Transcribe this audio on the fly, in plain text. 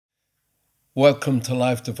Welcome to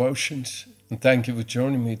Life Devotions, and thank you for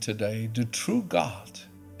joining me today. The True God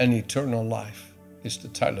and Eternal Life is the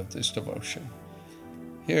title of this devotion.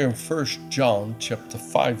 Here in 1 John chapter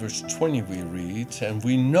 5 verse 20 we read, "And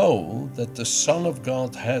we know that the Son of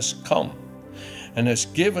God has come and has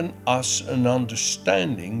given us an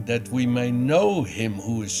understanding that we may know him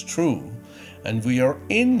who is true, and we are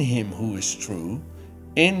in him who is true,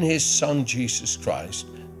 in his Son Jesus Christ.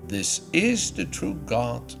 This is the true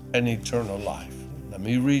God and eternal life." Let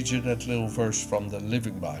me read you that little verse from the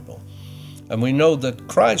Living Bible. "And we know that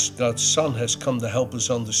Christ, God's Son, has come to help us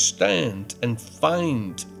understand and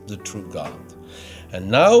find the true God.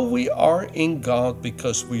 And now we are in God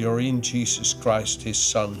because we are in Jesus Christ, his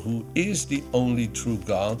Son, who is the only true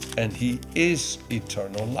God, and he is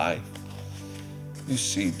eternal life." You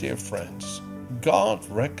see, dear friends, God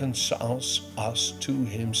reconciles us to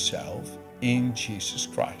himself in Jesus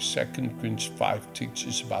Christ. 2 Corinthians 5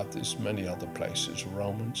 teaches about this, many other places,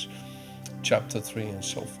 Romans chapter 3 and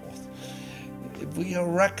so forth. We are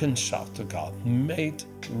reconciled to God, made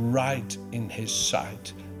right in his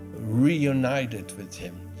sight, reunited with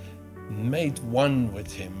him, made one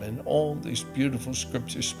with him. And all these beautiful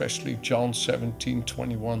scriptures, especially John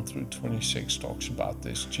 17:21 through 26 talks about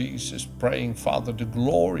this. Jesus praying, "Father, the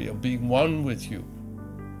glory of being one with you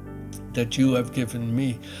that you have given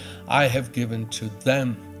me, I have given to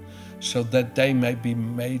them, so that they may be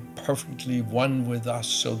made perfectly one with us,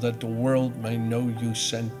 so that the world may know you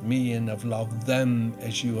sent me and have loved them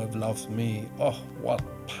as you have loved me." Oh, what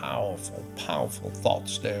powerful, powerful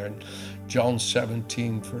thoughts there in John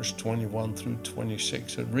 17, verse 21 through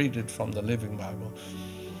 26. I read it from the Living Bible.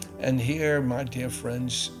 And here, my dear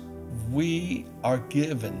friends, we are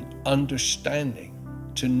given understanding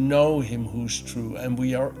to know him who's true, and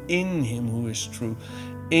we are in him who is true,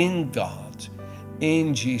 in God,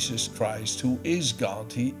 in Jesus Christ, who is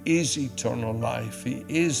God. He is eternal life. He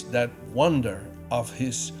is that wonder of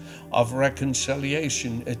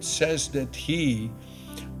reconciliation. It says that he,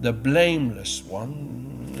 the blameless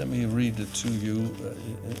one, let me read it to you.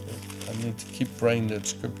 I need to keep praying that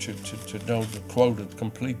scripture to know to quote it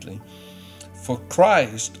completely. "For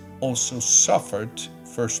Christ also suffered,"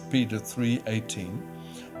 1 Peter 3:18,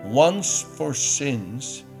 "once for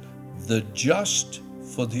sins, the just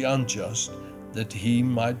for the unjust, that he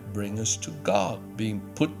might bring us to God, being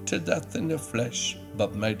put to death in the flesh,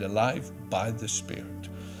 but made alive by the Spirit,"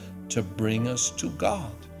 to bring us to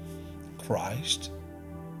God. Christ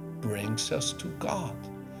brings us to God.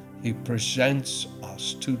 He presents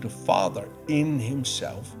us to the Father in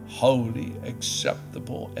himself, holy,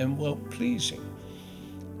 acceptable, and well-pleasing.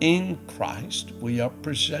 In Christ, we are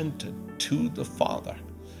presented to the Father.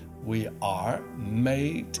 We are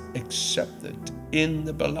made accepted in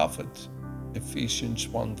the Beloved, Ephesians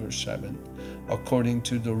 1 verse 7. "According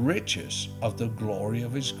to the riches of the glory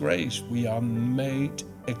of his grace, we are made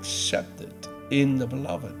accepted in the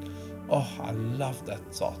Beloved." Oh, I love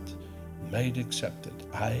that thought. Made accepted.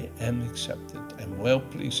 I am accepted and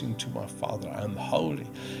well-pleasing to my Father. I am holy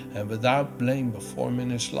and without blame before him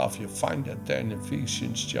in his love. You find that there in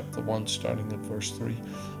Ephesians chapter 1, starting at verse 3.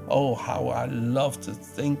 Oh, how I love to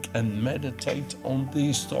think and meditate on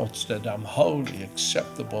these thoughts, that I'm holy,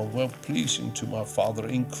 acceptable, well-pleasing to my Father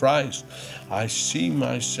in Christ. I see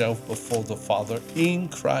myself before the Father in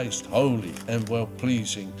Christ, holy and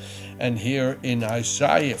well-pleasing. And here in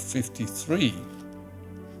Isaiah 53,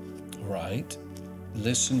 right?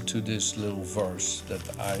 Listen to this little verse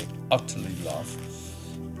that I utterly love.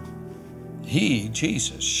 "He,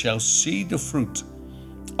 Jesus, shall see the fruit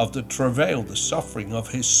of the travail, the suffering of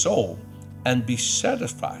his soul, and be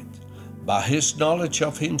satisfied. By his knowledge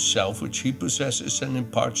of himself, which he possesses and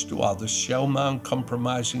imparts to others, shall my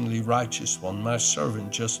uncompromisingly righteous one, my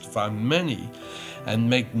servant, justify many and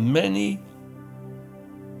make many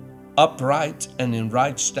upright and in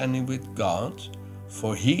right standing with God.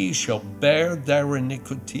 For he shall bear their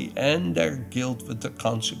iniquity and their guilt with the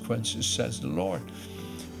consequences, says the Lord."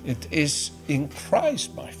 It is in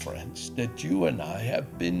Christ, my friends, that you and I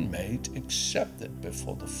have been made accepted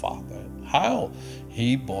before the Father. How?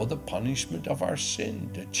 He bore the punishment of our sin.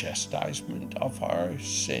 The chastisement of our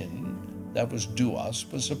sin that was due us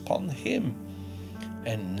was upon him.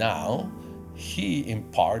 And now he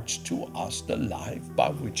imparts to us the life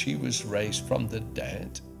by which he was raised from the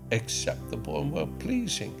dead, acceptable and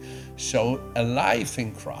well-pleasing. So a life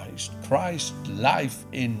in Christ, Christ's life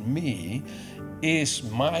in me, is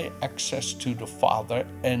my access to the Father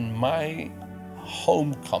and my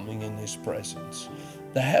homecoming in his presence.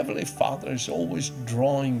 The Heavenly Father is always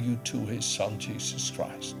drawing you to his Son, Jesus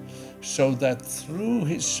Christ, so that through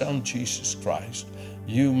his Son, Jesus Christ,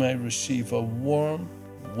 you may receive a warm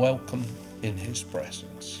welcome in his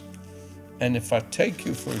presence. And if I take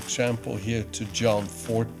you, for example, here to John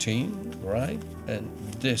 14, right? And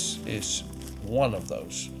this is one of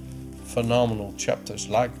those phenomenal chapters,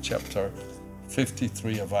 like chapter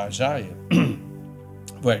 53 of Isaiah,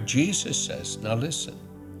 where Jesus says, now listen,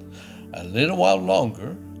 a little while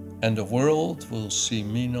longer, and the world will see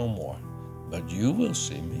me no more, but you will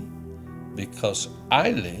see me. Because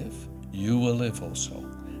I live, you will live also.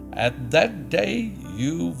 At that day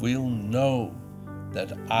you will know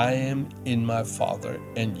that I am in my Father,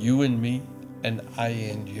 and you in me, and I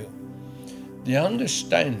in you. The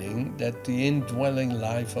understanding that the indwelling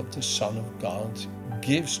life of the Son of God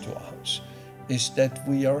gives to us is that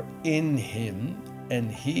we are in him,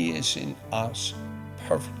 and he is in us,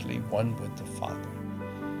 perfectly one with the Father.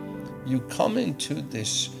 You come into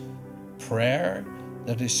this prayer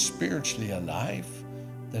that is spiritually alive,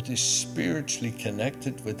 that is spiritually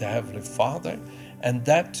connected with the Heavenly Father, and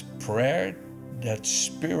that prayer, that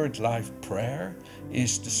spirit life prayer,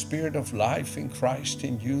 is the spirit of life in Christ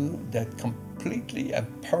in you that completely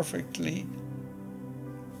and perfectly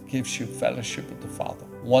gives you fellowship with the Father,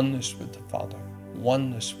 oneness with the Father,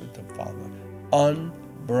 oneness with the Father,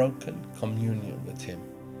 unbroken communion with him.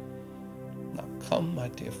 Now come, my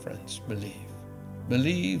dear friends, believe.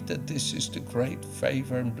 Believe that this is the great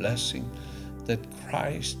favor and blessing that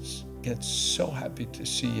Christ gets so happy to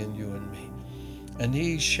see in you and me. And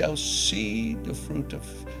he shall see the fruit of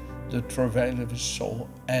the travail of his soul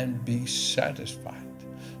and be satisfied.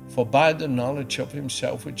 For by the knowledge of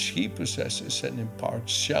himself which he possesses and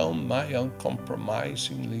imparts shall my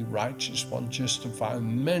uncompromisingly righteous one justify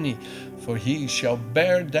many, for he shall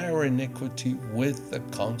bear their iniquity with the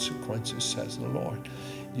consequences, says the Lord.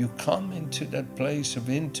 You come into that place of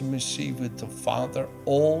intimacy with the Father,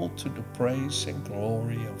 all to the praise and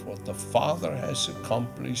glory of what the Father has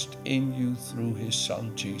accomplished in you through his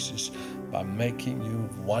Son Jesus, by making you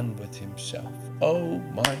one with himself. Oh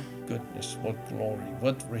my goodness, what glory,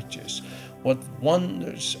 what riches, what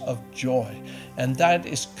wonders of joy. And that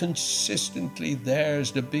is consistently there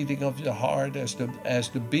as the beating of your heart, as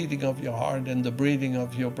the beating of your heart and the breathing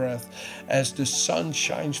of your breath, as the sun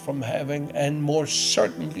shines from heaven, and more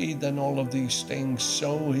certainly than all of these things,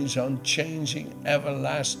 so his unchanging,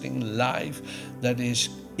 everlasting life that is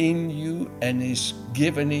in you and is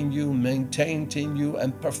given in you, maintained in you,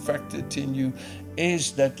 and perfected in you,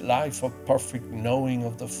 is that life of perfect knowing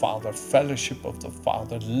of the Father, fellowship of the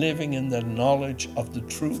Father, living in the knowledge of the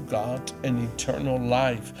true God and eternal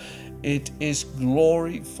life. It is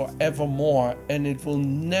glory forevermore, and it will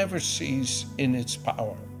never cease in its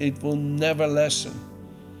power. It will never lessen.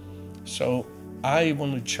 So I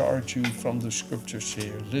want to charge you from the scriptures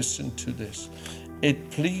here. Listen to this.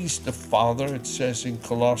 It pleased the Father, it says in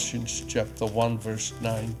Colossians chapter 1 verse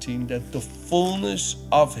 19, that the fullness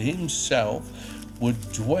of himself would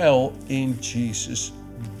dwell in Jesus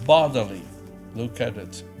bodily. Look at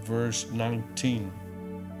it, verse 19.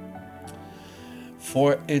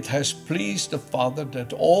 For it has pleased the Father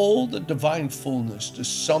that all the divine fullness, the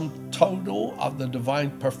sum total of the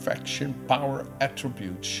divine perfection, power,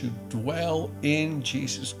 attributes, should dwell in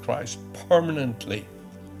Jesus Christ permanently.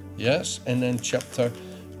 Yes, and then chapter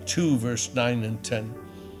 2, verse 9 and 10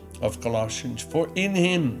 of Colossians. For in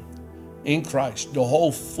him, in Christ, the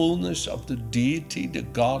whole fullness of the deity, the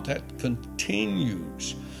Godhead,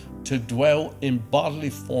 continues to dwell in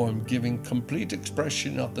bodily form, giving complete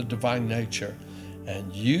expression of the divine nature.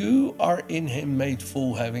 And you are in him made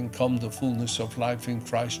full, having come the fullness of life in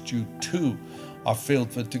Christ. You too are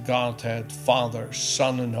filled with the Godhead, Father,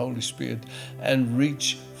 Son, and Holy Spirit, and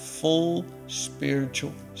reach full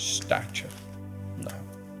spiritual stature. Now,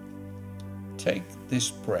 take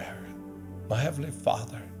this prayer. My Heavenly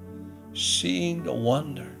Father, seeing the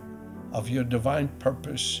wonder of your divine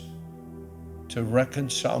purpose to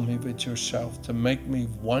reconcile me with yourself, to make me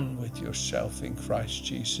one with yourself in Christ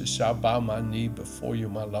Jesus, I bow my knee before you,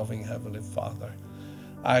 my loving Heavenly Father.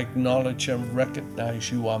 I acknowledge and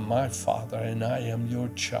recognize you are my Father, and I am your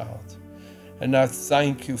child. And I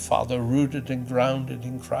thank you, Father, rooted and grounded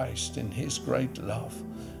in Christ, in his great love,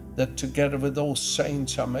 that together with all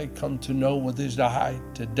saints I may come to know what is the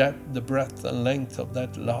height, the depth, the breadth, and length of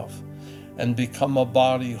that love, and become a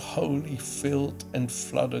body wholly filled and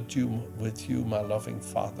flooded with you, my loving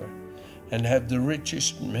Father, and have the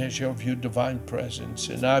richest measure of your divine presence.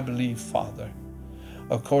 And I believe, Father,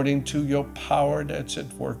 according to your power that's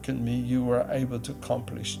at work in me, you are able to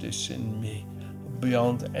accomplish this in me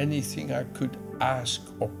beyond anything I could ask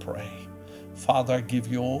or pray. Father, I give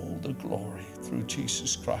you all the glory through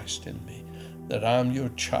Jesus Christ in me, that I'm your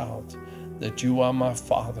child, that you are my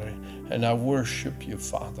Father, and I worship you,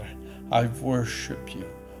 Father. I worship you.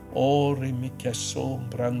 Ore mi queso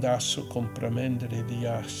brandasso comprendere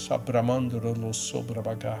dia sabramandro lo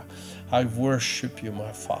sobrabaga. I worship you,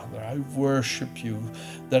 my Father. I worship you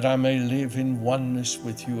that I may live in oneness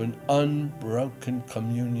with you, in unbroken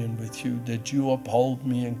communion with you, that you uphold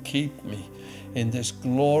me and keep me in this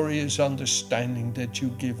glorious understanding that you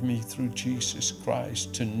give me through Jesus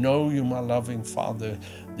Christ, to know you, my loving Father,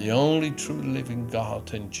 the only true living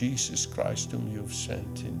God, and Jesus Christ whom you've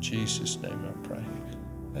sent. In Jesus' name I pray.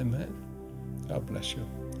 Amen. God bless you.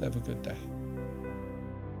 Have a good day.